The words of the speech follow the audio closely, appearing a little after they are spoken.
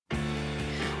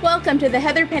Welcome to the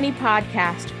Heather Penny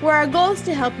Podcast, where our goal is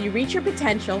to help you reach your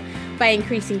potential by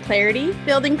increasing clarity,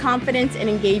 building confidence, and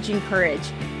engaging courage.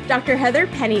 Dr. Heather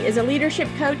Penny is a leadership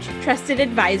coach, trusted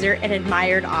advisor, and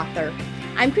admired author.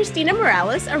 I'm Christina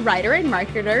Morales, a writer and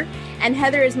marketer, and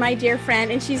Heather is my dear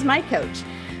friend, and she's my coach.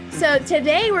 So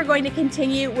today we're going to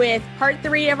continue with part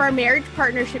 3 of our marriage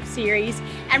partnership series,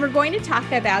 and we're going to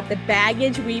talk about the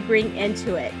baggage we bring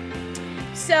into it.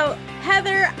 So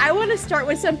Heather, I want to start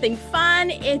with something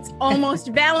fun. It's almost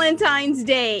Valentine's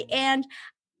Day, and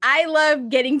I love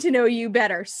getting to know you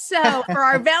better. So for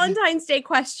our Valentine's Day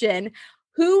question,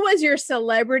 who was your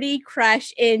celebrity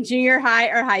crush in junior high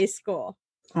or high school?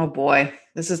 Oh boy,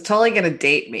 this is totally going to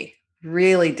date me,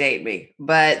 really date me.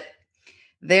 But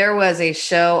there was a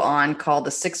show on called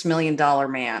The $6 Million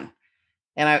Man.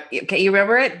 And okay, you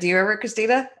remember it? Do you remember it,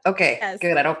 Christina? Okay, yes.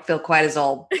 Good. I don't feel quite as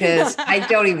old because I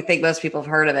don't even think most people have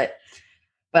heard of it.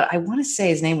 But I want to say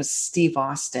his name was Steve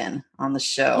Austin on the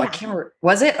show. Yeah. I can't remember.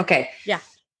 Was it? Okay. Yeah.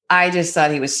 I just thought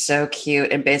he was so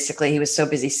cute. And basically he was so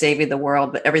busy saving the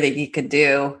world, but everything he could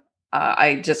do.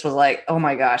 I just was like, oh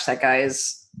my gosh, that guy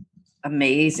is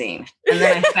amazing. And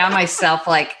then I found myself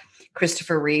like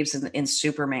Christopher Reeves in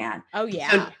Superman. Oh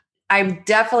yeah. So I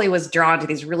definitely was drawn to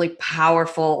these really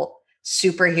powerful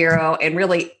superhero and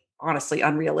really, honestly,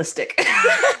 unrealistic.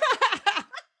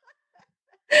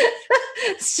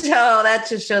 So that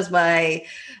just shows my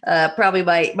probably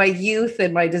my youth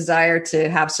and my desire to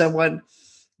have someone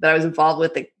that I was involved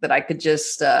with that I could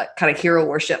just kind of hero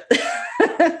worship.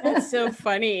 That's so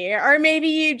funny. Or maybe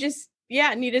you just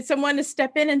needed someone to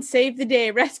step in and save the day,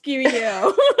 rescue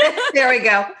you. There we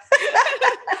go.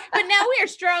 But now we are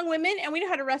strong women and we know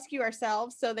how to rescue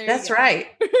ourselves. So That's right.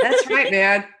 That's right,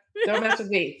 man. Don't mess with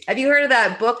me. Have you heard of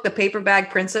that book, The Paper Bag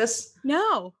Princess?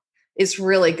 No. It's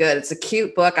really good. It's a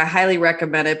cute book. I highly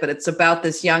recommend it, but it's about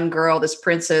this young girl, this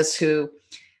princess who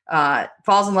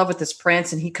falls in love with this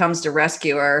prince, and he comes to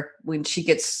rescue her when she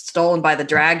gets stolen by the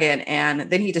dragon. And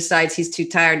then he decides he's too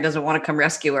tired and doesn't want to come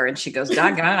rescue her. And she goes,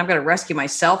 doggone, I'm going to rescue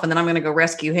myself, and then I'm going to go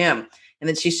rescue him. And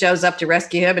then she shows up to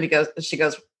rescue him, and she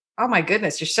goes, oh my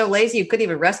goodness, you're so lazy. You couldn't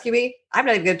even rescue me. I'm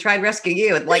not even going to try and rescue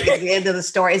you. And like at the end of the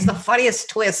story, it's the funniest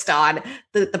twist on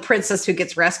the princess who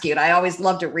gets rescued. I always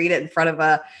love to read it in front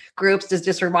of groups to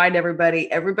just remind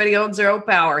everybody owns their own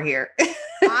power here.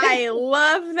 I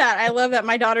love that. I love that.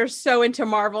 My daughter's so into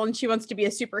Marvel and she wants to be a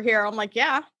superhero. I'm like,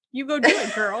 yeah, you go do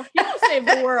it, girl. You go save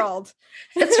the world.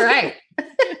 That's right.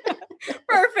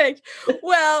 Perfect.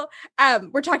 Well,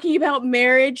 we're talking about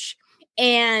marriage,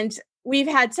 and we've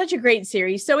had such a great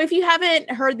series. So if you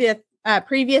haven't heard the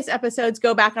previous episodes,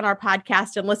 go back on our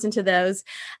podcast and listen to those.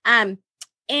 And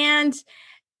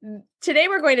today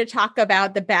we're going to talk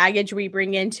about the baggage we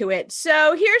bring into it.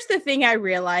 So here's the thing I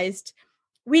realized.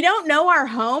 We don't know our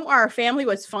home or our family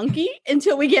was funky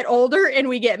until we get older and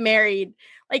we get married.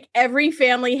 Like every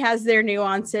family has their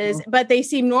nuances, but they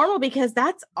seem normal because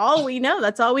that's all we know.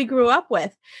 That's all we grew up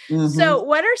with. Mm-hmm. So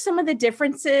what are some of the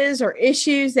differences or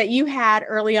issues that you had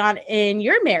early on in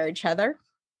your marriage, Heather?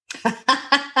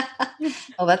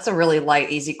 Well, that's a really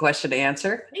light, easy question to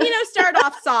answer. Start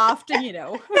off soft,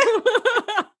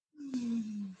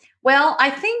 Well, I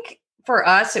think for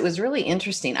us, it was really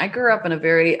interesting. I grew up in a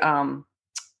very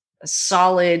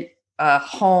solid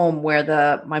home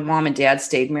where my mom and dad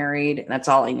stayed married, and that's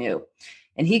all I knew.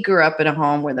 And he grew up in a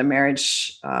home where the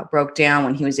marriage broke down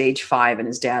when he was age 5 and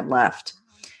his dad left.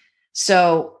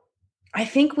 So I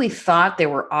think we thought there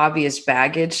were obvious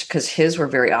baggage because his were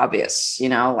very obvious,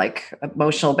 like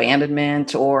emotional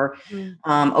abandonment or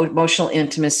emotional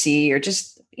intimacy, or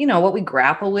just, what we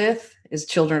grapple with as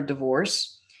children of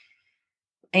divorce.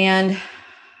 And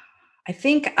I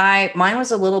think mine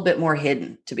was a little bit more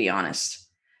hidden, to be honest,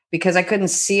 because I couldn't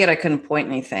see it. I couldn't point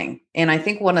anything. And I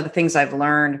think one of the things I've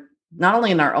learned, not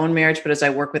only in our own marriage, but as I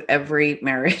work with every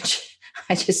marriage,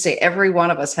 I just say every one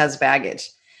of us has baggage.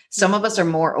 Some of us are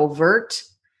more overt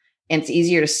and it's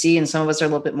easier to see. And some of us are a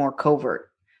little bit more covert,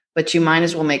 but you might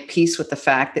as well make peace with the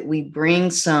fact that we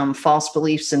bring some false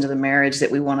beliefs into the marriage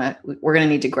that we're going to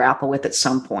need to grapple with at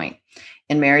some point.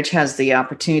 And marriage has the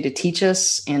opportunity to teach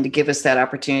us and to give us that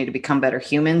opportunity to become better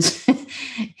humans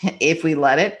if we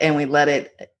let it, and we let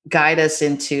it guide us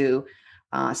into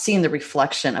seeing the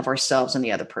reflection of ourselves in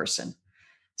the other person.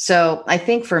 So I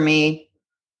think for me,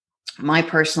 my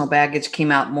personal baggage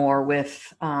came out more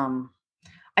with, I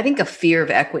think, a fear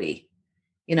of equity.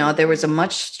 There was a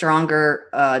much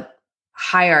stronger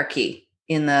hierarchy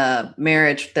in the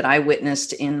marriage that I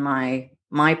witnessed in my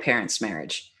parents'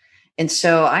 marriage. And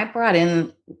so I brought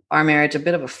in our marriage a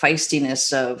bit of a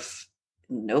feistiness of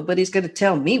nobody's going to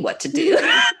tell me what to do.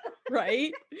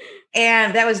 Right.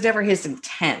 And that was never his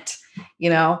intent.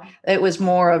 It was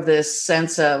more of this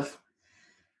sense of,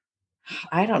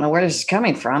 I don't know where this is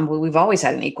coming from. We've always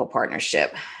had an equal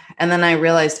partnership. And then I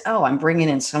realized, I'm bringing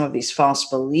in some of these false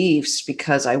beliefs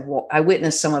because I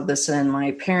witnessed some of this in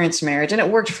my parents' marriage, and it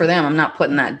worked for them. I'm not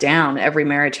putting that down. Every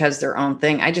marriage has their own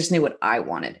thing. I just knew what I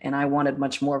wanted, and I wanted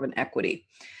much more of an equity.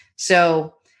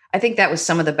 So I think that was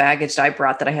some of the baggage that I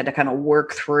brought that I had to kind of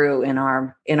work through in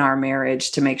our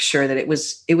marriage to make sure that it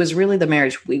was really the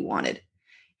marriage we wanted.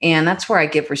 And that's where I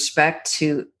give respect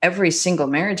to every single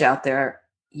marriage out there.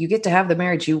 You get to have the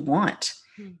marriage you want.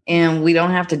 And we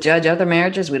don't have to judge other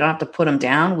marriages. We don't have to put them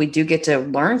down. We do get to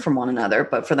learn from one another.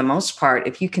 But for the most part,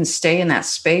 if you can stay in that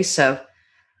space of,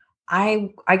 I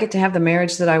get to have the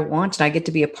marriage that I want, and I get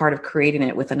to be a part of creating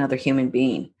it with another human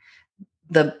being.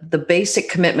 The basic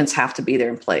commitments have to be there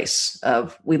in place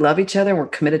of, we love each other, we're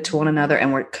committed to one another,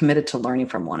 and we're committed to learning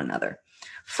from one another.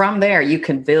 From there, you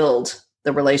can build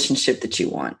the relationship that you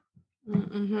want.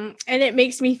 Mm-hmm. And it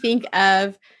makes me think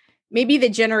of maybe the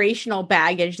generational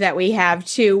baggage that we have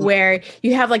too, where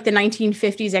you have like the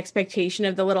 1950s expectation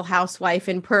of the little housewife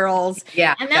in pearls.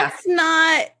 Yeah. And that's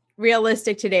not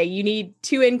realistic today. You need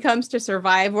 2 incomes to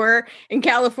survive. Where in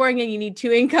California, you need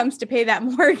 2 incomes to pay that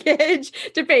mortgage,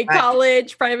 to pay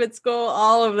college, private school,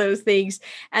 all of those things.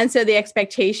 And so the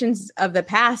expectations of the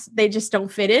past, they just don't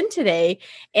fit in today.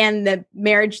 And the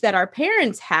marriage that our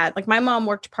parents had, like my mom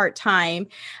worked part-time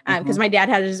because my dad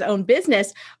had his own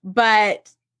business, but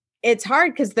it's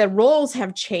hard because the roles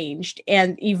have changed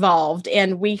and evolved,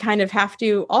 and we kind of have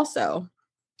to also.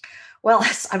 Well,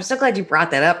 I'm so glad you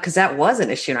brought that up, because that was an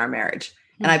issue in our marriage.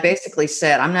 Mm-hmm. And I basically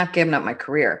said, I'm not giving up my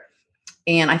career.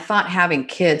 And I thought having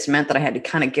kids meant that I had to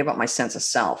kind of give up my sense of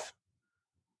self.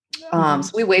 So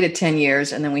we waited 10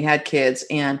 years and then we had kids,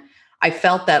 and I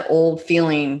felt that old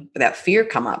feeling, that fear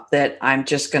come up that I'm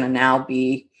just going to now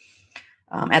be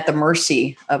at the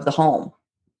mercy of the home.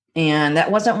 And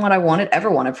that wasn't what I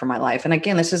ever wanted for my life. And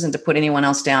again, this isn't to put anyone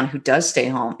else down who does stay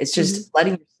home. It's just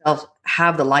letting yourself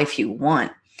have the life you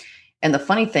want. And the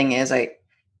funny thing is,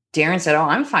 Darren said,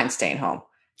 I'm fine staying home.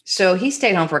 So he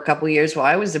stayed home for a couple of years while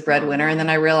I was the breadwinner. And then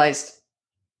I realized,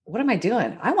 what am I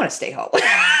doing? I want to stay home.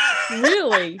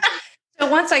 Really?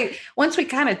 So once we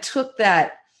kind of took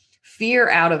that fear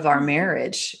out of our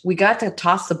marriage, we got to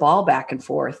toss the ball back and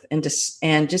forth and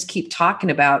just keep talking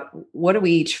about, what are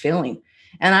we each feeling?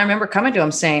 And I remember coming to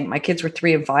him saying, my kids were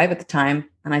 3 and 5 at the time.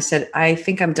 And I said, I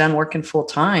think I'm done working full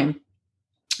time.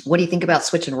 What do you think about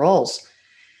switching roles?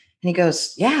 And he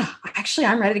goes, yeah, actually,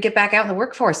 I'm ready to get back out in the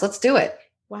workforce. Let's do it.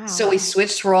 Wow. So we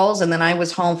switched roles. And then I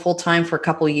was home full time for a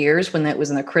couple of years when it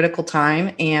was in a critical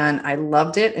time. And I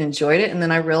loved it and enjoyed it. And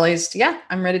then I realized,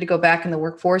 I'm ready to go back in the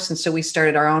workforce. And so we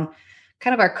started our own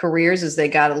kind of our careers as they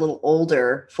got a little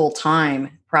older, full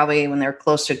time, probably when they were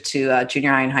closer to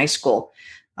junior high and high school.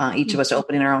 Each of us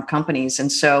opening our own companies.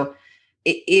 And so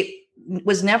it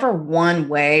was never one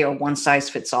way or one size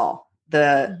fits all.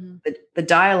 The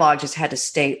dialogue just had to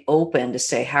stay open to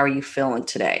say, how are you feeling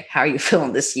today? How are you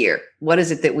feeling this year? What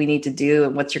is it that we need to do?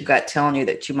 And what's your gut telling you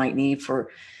that you might need for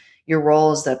your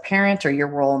role as the parent or your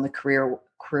role in the career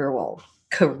world?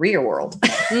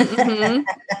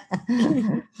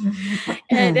 Mm-hmm.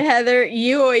 And Heather,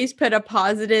 you always put a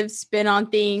positive spin on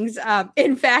things.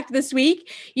 In fact, this week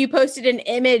you posted an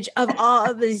image of all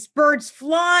of these birds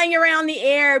flying around the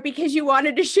air because you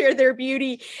wanted to share their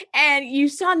beauty, and you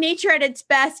saw nature at its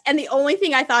best. And the only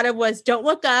thing I thought of was, don't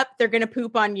look up, they're going to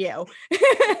poop on you.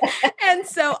 And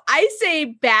so I say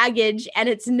baggage and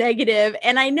it's negative.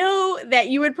 And I know that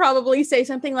you would probably say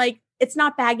something like, it's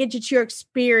not baggage, it's your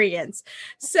experience.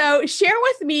 So share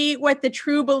with me what the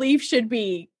true belief should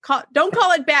be. Don't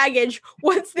call it baggage.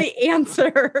 What's the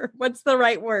answer? What's the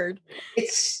right word?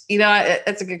 It's,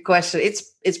 that's a good question.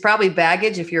 It's probably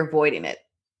baggage if you're avoiding it.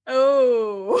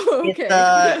 Oh,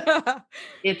 okay.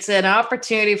 It's an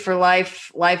opportunity for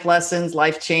life lessons,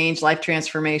 life change, life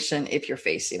transformation if you're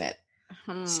facing it.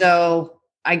 So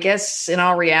I guess in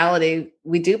all reality,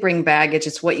 we do bring baggage.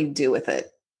 It's what you do with it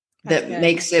that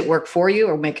makes it work for you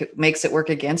or makes it work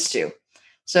against you.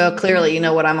 So clearly,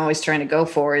 what I'm always trying to go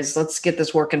for is, let's get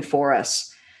this working for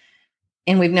us.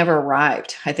 And we've never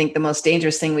arrived. I think the most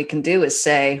dangerous thing we can do is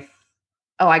say,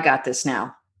 oh, I got this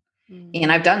now.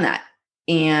 And I've done that.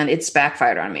 And it's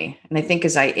backfired on me. And I think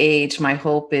as I age, my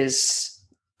hope is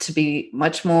to be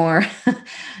much more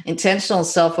intentional,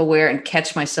 self-aware, and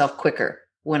catch myself quicker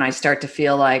when I start to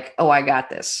feel like, oh, I got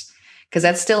this. Because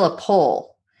that's still a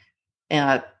pull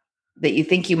that you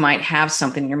think you might have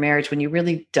something in your marriage when you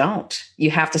really don't. You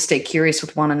have to stay curious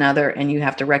with one another, and you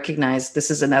have to recognize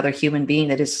this is another human being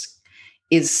that is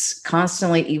is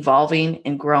constantly evolving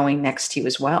and growing next to you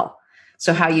as well.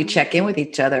 So how you check in with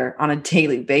each other on a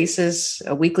daily basis,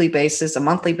 a weekly basis, a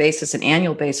monthly basis, an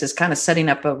annual basis, kind of setting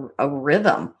up a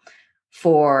rhythm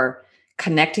for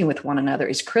connecting with one another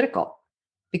is critical,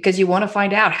 because you want to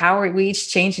find out how are we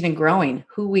each changing and growing.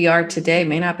 Who we are today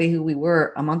may not be who we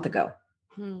were a month ago.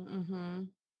 Mm-hmm.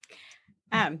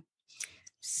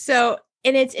 So,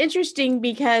 and it's interesting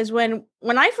because when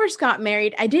I first got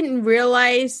married, I didn't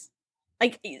realize,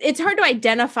 like, it's hard to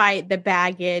identify the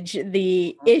baggage,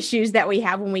 the issues that we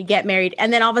have when we get married,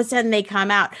 and then all of a sudden they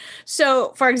come out.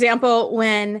 So, for example,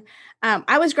 when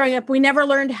I was growing up, we never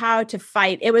learned how to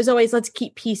fight. It was always, let's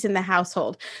keep peace in the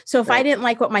household. So if I didn't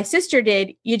like what my sister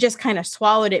did, you just kind of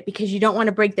swallowed it because you don't want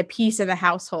to break the peace in the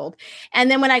household.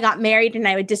 And then when I got married and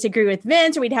I would disagree with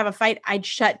Vince or we'd have a fight, I'd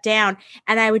shut down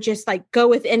and I would just like go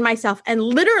within myself and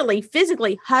literally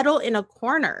physically huddle in a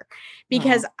corner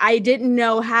because I didn't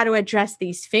know how to address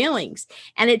these feelings.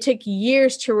 And it took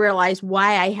years to realize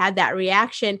why I had that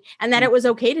reaction and that it was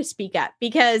okay to speak up,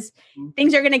 because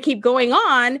things are going to keep going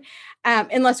on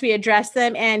unless we address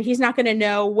them. And he's not going to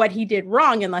know what he did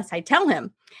wrong unless I tell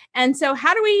him. And so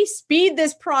how do we speed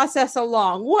this process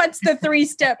along? What's the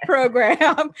 3-step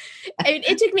program?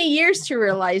 It took me years to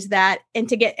realize that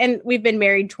and we've been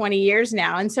married 20 years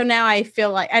now. And so now I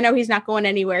feel like I know he's not going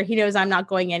anywhere. He knows I'm not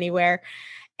going anywhere.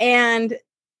 And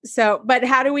so, but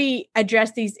how do we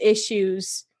address these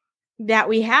issues that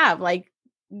we have? Like,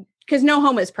 because no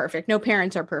home is perfect. No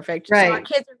parents are perfect. Right. So our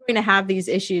kids are going to have these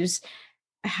issues.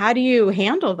 How do you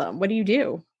handle them? What do you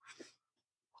do?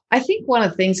 I think one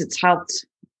of the things that's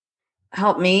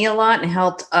helped me a lot and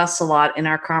helped us a lot in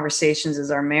our conversations as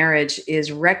our marriage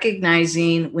is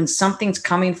recognizing when something's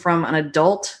coming from an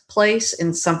adult place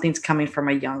and something's coming from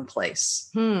a young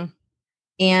place.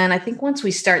 And I think once we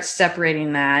start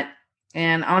separating that,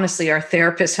 and honestly, our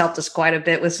therapist helped us quite a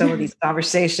bit with some of these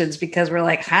conversations, because we're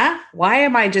like, why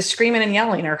am I just screaming and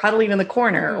yelling or huddling in the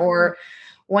corner or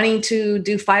wanting to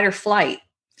do fight or flight?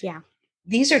 Yeah.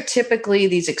 These are typically,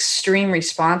 these extreme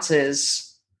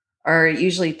responses are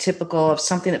usually typical of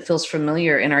something that feels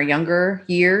familiar in our younger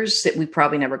years that we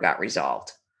probably never got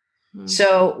resolved.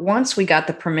 So once we got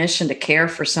the permission to care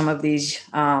for some of these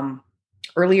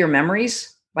earlier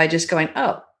memories by just going,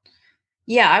 oh,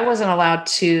 yeah, I wasn't allowed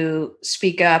to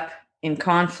speak up in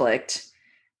conflict.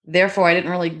 Therefore, I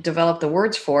didn't really develop the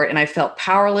words for it. And I felt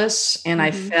powerless and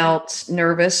I felt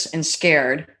nervous and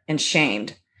scared and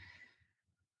shamed.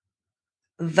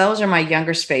 Those are my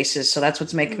younger spaces. So that's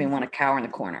what's making me want to cower in the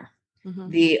corner.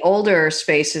 The older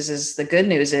spaces is the good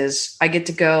news is I get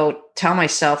to go tell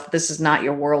myself this is not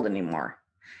your world anymore.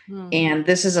 And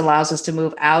this allows us to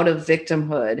move out of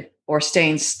victimhood or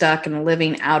staying stuck and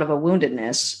living out of a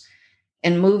woundedness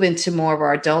and move into more of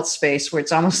our adult space, where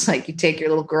it's almost like you take your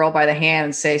little girl by the hand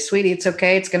and say, sweetie, it's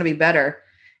okay. It's going to be better.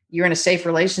 You're in a safe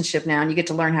relationship now, and you get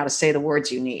to learn how to say the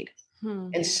words you need.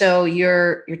 And so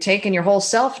you're taking your whole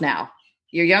self now,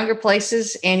 your younger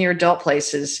places and your adult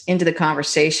places, into the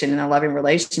conversation in a loving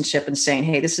relationship and saying,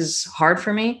 hey, this is hard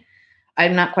for me.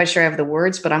 I'm not quite sure I have the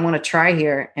words, but I'm going to try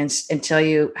here and tell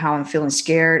you how I'm feeling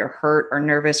scared or hurt or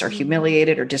nervous or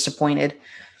humiliated or disappointed.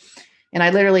 And I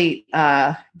literally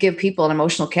give people an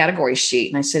emotional category sheet.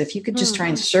 And I said, if you could just try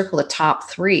and circle the top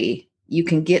 3, you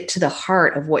can get to the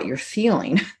heart of what you're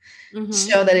feeling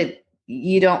so that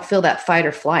you don't feel that fight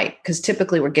or flight. Because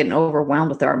typically we're getting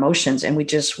overwhelmed with our emotions and we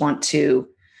just want to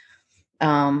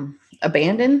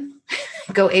abandon,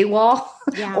 go AWOL,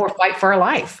 or fight for our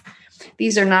life.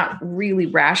 These are not really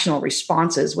rational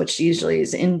responses, which usually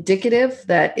is indicative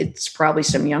that it's probably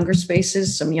some younger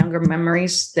spaces, some younger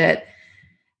memories that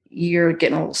you're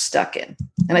getting a little stuck in.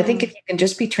 And I think if you can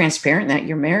just be transparent in that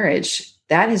your marriage,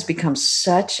 that has become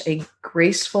such a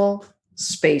graceful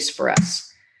space for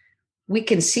us. We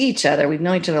can see each other. We've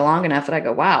known each other long enough that I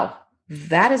go, wow,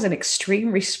 that is an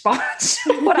extreme response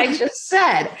to what I just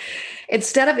said.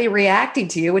 Instead of me reacting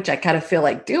to you, which I kind of feel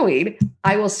like doing,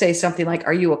 I will say something like,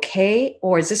 are you okay?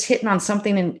 Or is this hitting on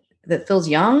something that feels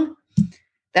young?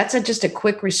 That's just a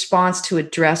quick response to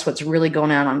address what's really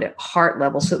going on the heart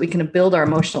level so that we can build our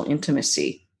emotional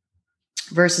intimacy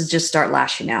versus just start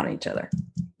lashing out at each other.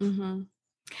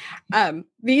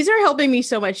 These are helping me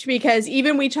so much, because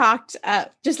even we talked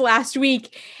just last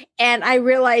week and I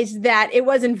realized that it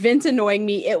wasn't Vince annoying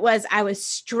me. It was, I was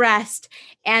stressed.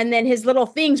 And then his little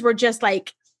things were just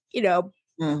like,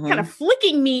 kind of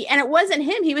flicking me, and it wasn't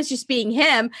him. He was just being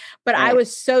him, but I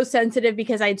was so sensitive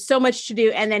because I had so much to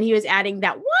do. And then he was adding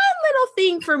that one little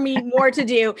thing for me more to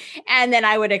do. And then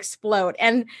I would explode.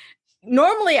 And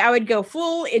normally I would go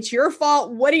full, it's your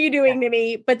fault. What are you doing to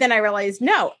me? But then I realized,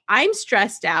 no, I'm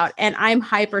stressed out and I'm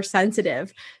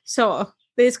hypersensitive. So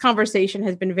this conversation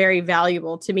has been very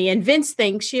valuable to me. And Vince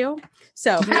thanks you.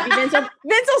 So maybe Vince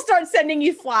will start sending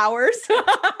you flowers.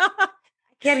 I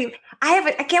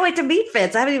can't wait to meet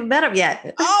Vince. I haven't even met him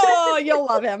yet. Oh, you'll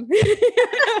love him.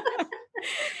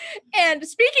 And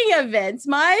speaking of Vince,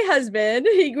 my husband,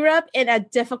 he grew up in a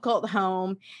difficult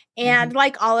home. And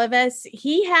like all of us,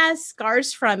 he has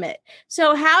scars from it.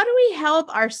 So how do we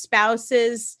help our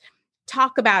spouses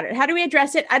talk about it? How do we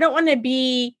address it? I don't want to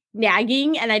be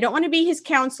nagging and I don't want to be his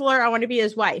counselor. I want to be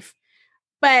his wife.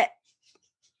 But,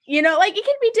 like it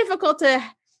can be difficult to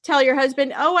tell your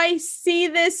husband, oh, I see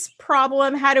this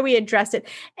problem. How do we address it?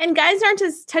 And guys aren't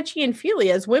as touchy and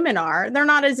feely as women are. They're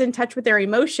not as in touch with their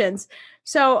emotions.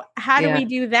 So how do we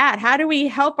do that? How do we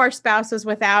help our spouses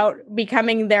without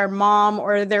becoming their mom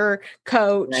or their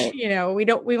coach? Right.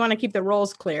 We want to keep the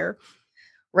roles clear.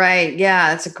 Right. Yeah,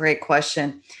 that's a great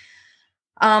question.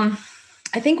 I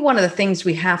think one of the things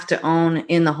we have to own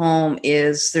in the home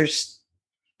is there's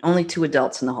only two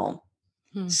adults in the home.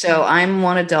 Mm-hmm. So I'm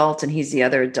one adult and he's the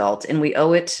other adult, and we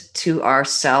owe it to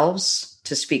ourselves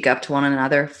to speak up to one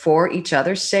another for each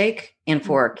other's sake and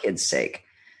for our kids' sake.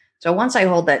 So once I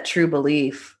hold that true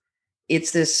belief,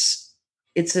 it's this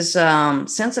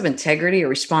sense of integrity or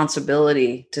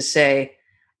responsibility to say,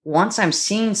 once I'm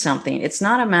seeing something, it's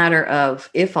not a matter of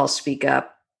if I'll speak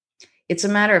up, it's a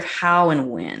matter of how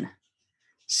and when.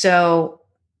 So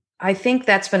I think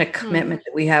that's been a commitment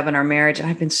that we have in our marriage. And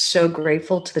I've been so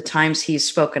grateful to the times he's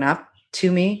spoken up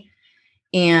to me.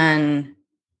 And,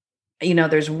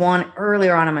 there's one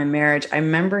earlier on in my marriage, I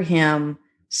remember him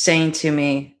saying to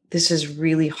me, this is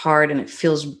really hard and it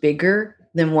feels bigger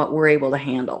than what we're able to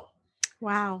handle.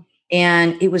 Wow.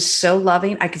 And it was so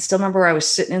loving. I can still remember I was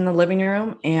sitting in the living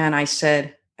room and I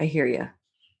said, I hear you.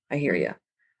 I hear you.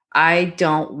 I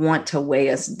don't want to weigh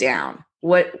us down.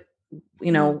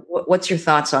 What's your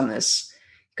thoughts on this?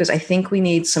 Because I think we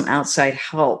need some outside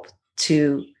help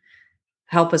to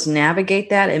help us navigate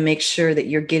that and make sure that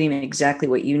you're getting exactly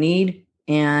what you need.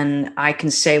 And I can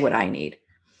say what I need.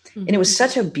 Mm-hmm. And it was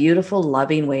such a beautiful,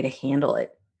 loving way to handle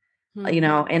it,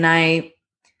 and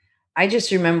I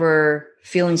just remember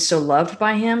feeling so loved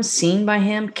by him, seen by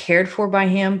him, cared for by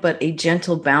him, but a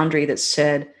gentle boundary that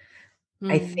said,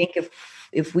 I think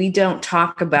if we don't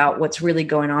talk about what's really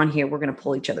going on here, we're going to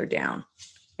pull each other down.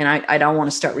 And I don't want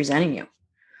to start resenting you.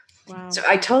 Wow. So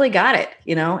I totally got it,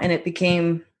 and it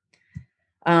became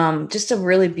just a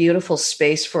really beautiful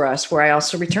space for us where I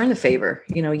also returned the favor.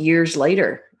 Years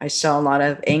later, I saw a lot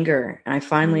of anger and I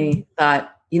finally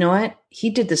thought, you know what? He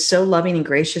did this so loving and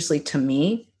graciously to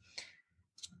me.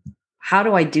 How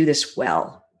do I do this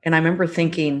well? And I remember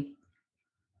thinking,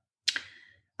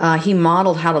 he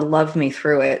modeled how to love me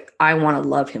through it. I want to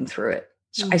love him through it.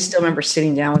 So I still remember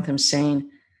sitting down with him saying,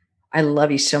 I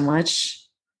love you so much.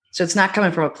 So it's not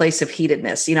coming from a place of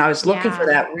heatedness. I was looking for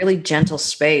that really gentle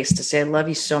space to say, I love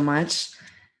you so much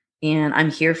and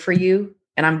I'm here for you.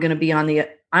 And I'm going to be on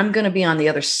the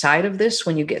other side of this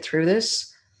when you get through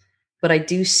this. But I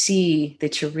do see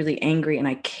that you're really angry and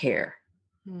I care,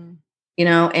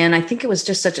 and I think it was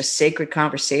just such a sacred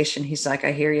conversation. He's like,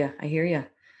 I hear you. I hear you.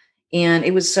 And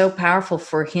it was so powerful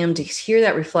for him to hear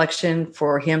that reflection,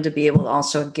 for him to be able to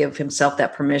also give himself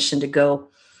that permission to go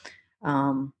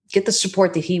get the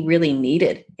support that he really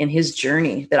needed in his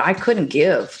journey that I couldn't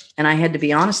give. And I had to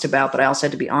be honest about, but I also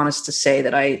had to be honest to say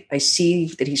that I see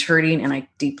that he's hurting and I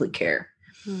deeply care.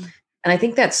 And I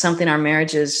think that's something our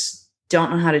marriages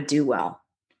don't know how to do well.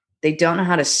 They don't know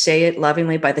how to say it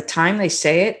lovingly. By the time they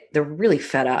say it, they're really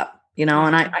fed up, and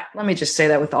I let me just say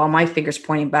that with all my fingers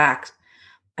pointing back.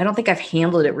 I don't think I've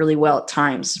handled it really well at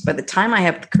times. By the time I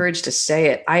have the courage to say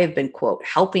it, I have been, quote,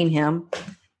 helping him.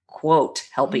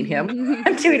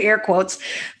 I'm doing air quotes,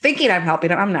 thinking I'm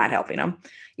helping him. I'm not helping him.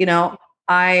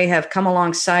 I have come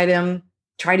alongside him,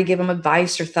 try to give him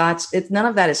advice or thoughts. None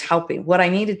of that is helping. What I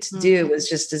needed to do was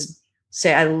just to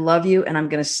say, I love you. And I'm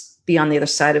going to be on the other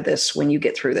side of this when you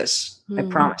get through this. I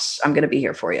promise I'm going to be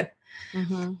here for you.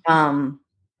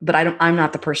 But I'm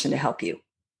not the person to help you.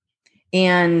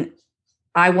 And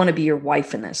I want to be your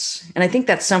wife in this. And I think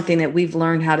that's something that we've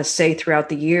learned how to say throughout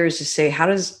the years, to say, how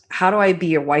do I be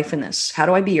your wife in this? How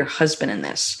do I be your husband in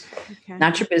this? Okay.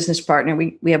 Not your business partner.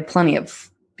 We have plenty of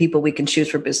people we can choose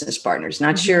for business partners,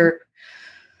 not your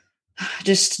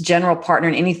just general partner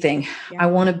in anything. Yeah. I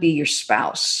want to be your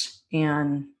spouse.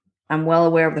 And I'm well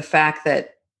aware of the fact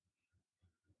that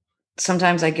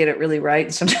sometimes I get it really right.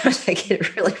 And sometimes I get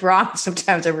it really wrong.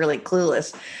 Sometimes I'm really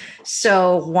clueless.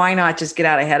 So why not just get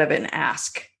out ahead of it and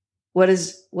ask? what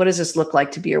does this look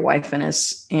like to be your wife in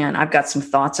this? And I've got some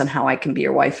thoughts on how I can be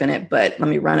your wife in it, but let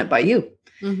me run it by you.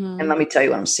 And let me tell you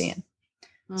what I'm seeing.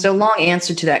 So long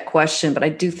answer to that question, but I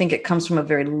do think it comes from a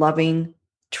very loving,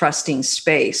 trusting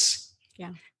space.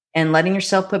 Yeah. And letting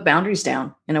yourself put boundaries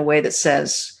down in a way that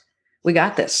says, we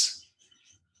got this.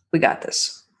 We got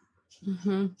this.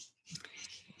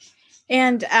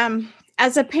 And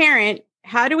as a parent,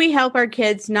 how do we help our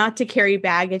kids not to carry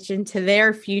baggage into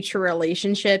their future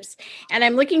relationships? And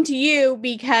I'm looking to you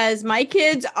because my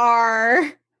kids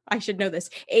are, I should know this,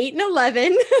 8 and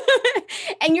 11,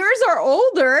 and yours are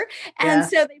older. And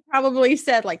so they probably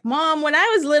said, like, Mom, when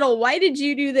I was little, why did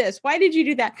you do this? Why did you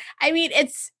do that? I mean,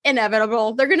 it's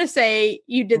inevitable. They're going to say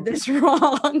you did this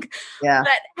wrong. Yeah.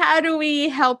 But how do we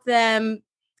help them?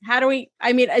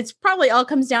 I mean, it's probably all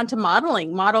comes down to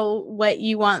model what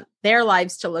you want their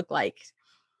lives to look like.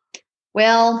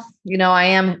 Well, I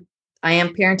am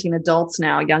parenting adults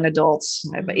now, young adults.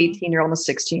 I have an 18-year-old and a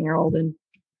 16-year-old. And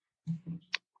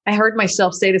I heard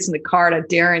myself say this in the car to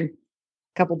Darren a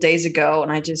couple of days ago.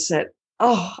 And I just said,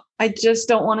 oh, I just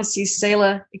don't want to see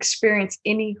Selah experience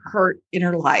any hurt in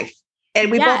her life. And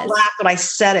we both laughed when I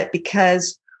said it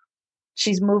because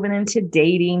she's moving into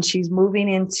dating. She's moving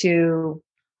into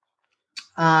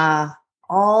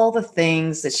all the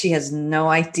things that she has no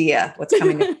idea what's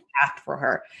coming to path for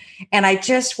her. And I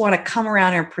just want to come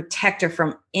around and protect her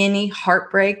from any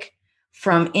heartbreak,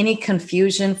 from any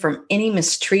confusion, from any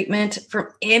mistreatment, from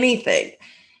anything.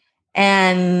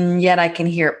 And yet I can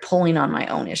hear it pulling on my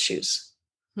own issues.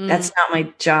 That's not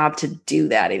my job to do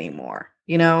that anymore.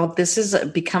 This is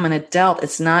become an adult.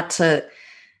 It's not to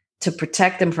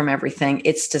protect them from everything.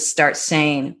 It's to start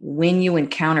saying, when you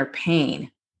encounter pain,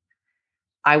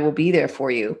 I will be there for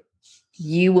you.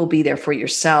 You will be there for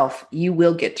yourself. You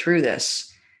will get through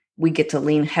this. We get to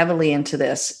lean heavily into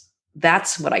this.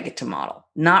 That's what I get to model,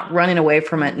 not running away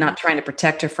from it, not trying to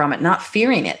protect her from it, not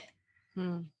fearing it.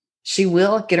 She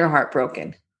will get her heart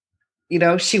broken.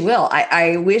 She will.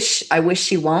 I wish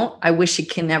she won't. I wish she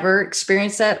can never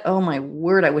experience that. Oh my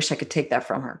word. I wish I could take that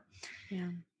from her. Yeah.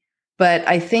 But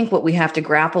I think what we have to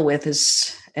grapple with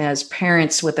is, as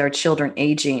parents with our children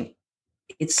aging,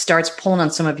 it starts pulling on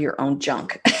some of your own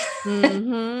junk.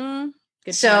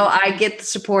 So I get the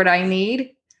support I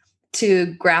need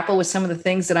to grapple with some of the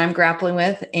things that I'm grappling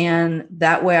with. And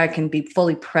that way I can be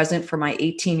fully present for my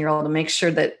 18-year-old to make sure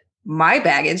that my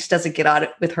baggage doesn't get out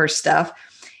with her stuff.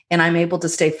 And I'm able to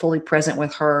stay fully present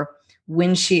with her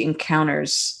when she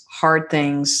encounters hard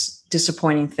things,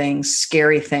 disappointing things,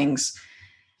 scary things.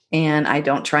 And I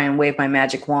don't try and wave my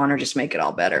magic wand or just make it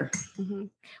all better.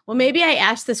 Well, maybe I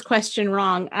asked this question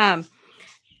wrong.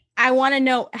 I want to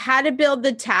know how to build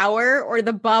the tower or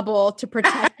the bubble to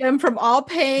protect them from all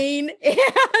pain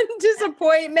and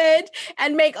disappointment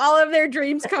and make all of their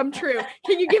dreams come true.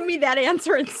 Can you give me that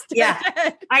answer instead? Yeah,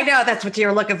 I know that's what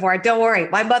you're looking for. Don't worry.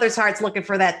 My mother's heart's looking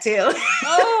for that too.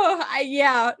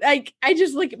 I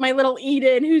just look at my little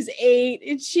Eden, who's 8,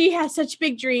 and she has such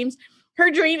big dreams.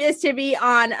 Her dream is to be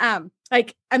on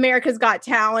like America's Got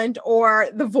Talent or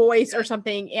The Voice or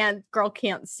something, and girl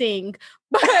can't sing,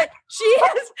 but she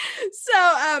is. So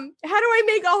how do I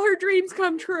make all her dreams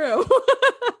come true?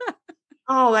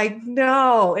 Oh, I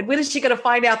know. And when is she going to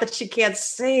find out that she can't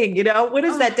sing? When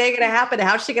is that day going to happen?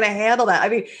 How's she going to handle that? I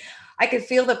mean, I can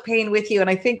feel the pain with you. And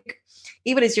I think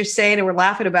even as you're saying, and we're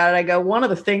laughing about it, I go, one of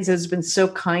the things that has been so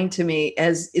kind to me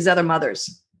is other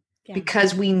mothers,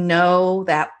 because we know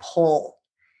that pull.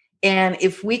 And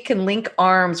if we can link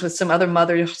arms with some other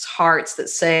mothers' hearts that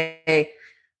say,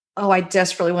 oh, I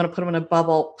desperately want to put them in a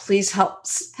bubble. Please help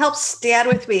stand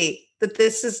with me that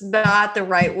this is not the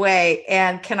right way.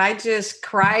 And can I just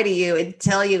cry to you and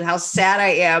tell you how sad I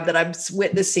am that I'm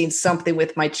witnessing something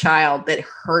with my child that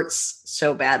hurts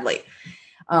so badly.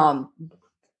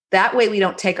 That way we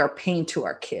don't take our pain to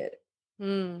our kid.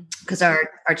 Because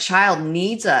our child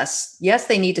needs us. Yes,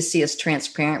 they need to see us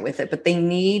transparent with it, but they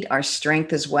need our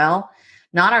strength as well.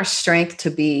 Not our strength to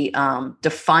be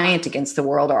defiant against the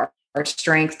world, or our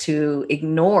strength to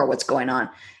ignore what's going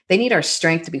on. They need our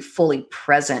strength to be fully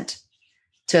present,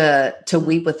 to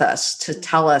weep with us, to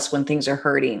tell us when things are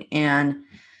hurting. And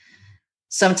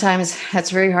sometimes that's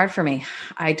very hard for me.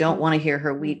 I don't want to hear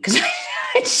her weep because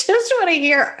I just want to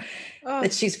hear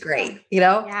that she's great,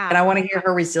 and I want to hear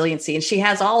her resiliency, and she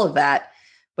has all of that,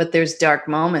 but there's dark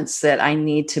moments that I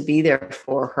need to be there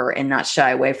for her and not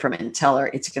shy away from it and tell her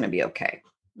it's going to be okay.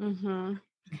 And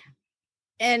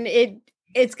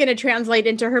it's going to translate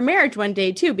into her marriage one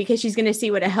day too, because she's going to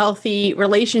see what a healthy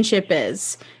relationship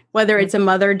is, whether it's a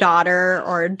mother-daughter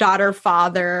or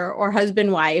daughter-father or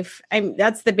husband-wife.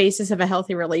 That's the basis of a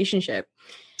healthy relationship.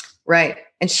 Right.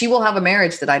 And she will have a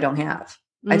marriage that I don't have.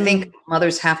 I think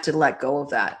mothers have to let go of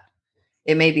that.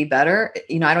 It may be better.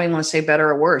 I don't even want to say better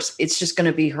or worse. It's just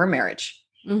going to be her marriage.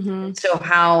 Mm-hmm. So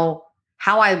how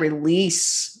I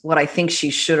release what I think she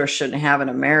should or shouldn't have in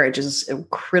a marriage is a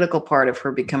critical part of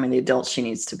her becoming the adult she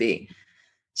needs to be.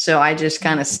 So I just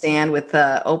kind of stand with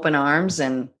open arms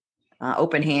and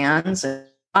open hands and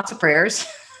lots of prayers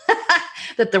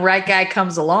that the right guy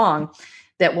comes along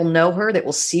that will know her, that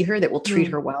will see her, that will treat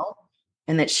her well,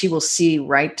 and that she will see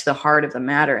right to the heart of the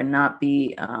matter and not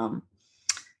be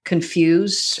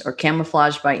confused or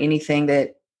camouflaged by anything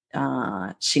that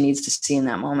she needs to see in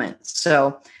that moment.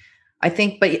 So I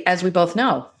think, but as we both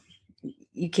know,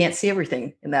 you can't see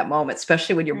everything in that moment,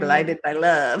 especially when you're blinded by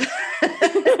love.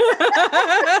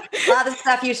 A lot of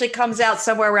stuff usually comes out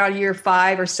somewhere around year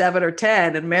 5 or 7 or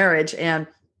 10 in marriage. And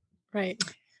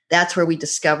that's where we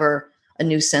discover a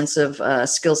new sense of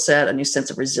skill set, a new sense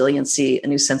of resiliency, a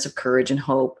new sense of courage and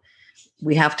hope.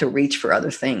 We have to reach for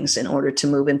other things in order to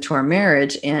move into our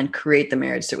marriage and create the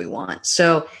marriage that we want.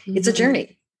 So it's a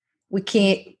journey.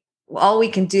 All we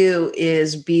can do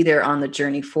is be there on the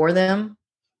journey for them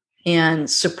and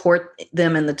support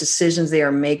them in the decisions they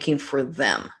are making for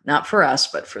them, not for us,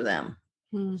 but for them.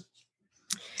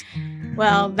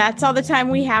 Well, that's all the time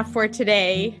we have for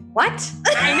today. What?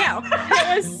 I know.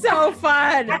 It was so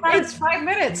fun. I thought it's 5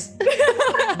 minutes.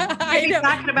 I know.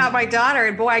 Talking about my daughter,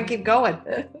 and boy, I keep going.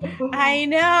 I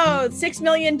know. $6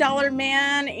 million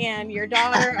man and your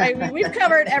daughter. I mean, we've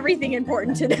covered everything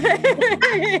important today.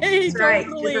 That's right.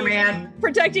 Totally Superman.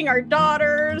 Protecting our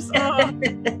daughters. Oh.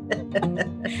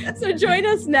 So join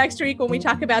us next week when we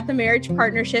talk about the marriage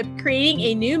partnership, creating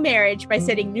a new marriage by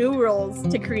setting new rules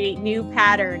to create new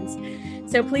patterns.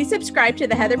 So please subscribe to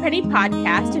the Heather Penny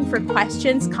podcast. And for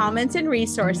questions, comments, and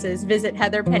resources, visit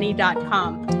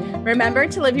heatherpenny.com. Remember,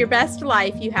 to live your best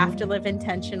life, you have to live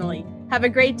intentionally. Have a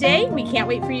great day. We can't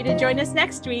wait for you to join us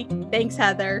next week. Thanks,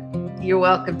 Heather. You're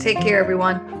welcome. Take care,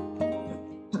 everyone.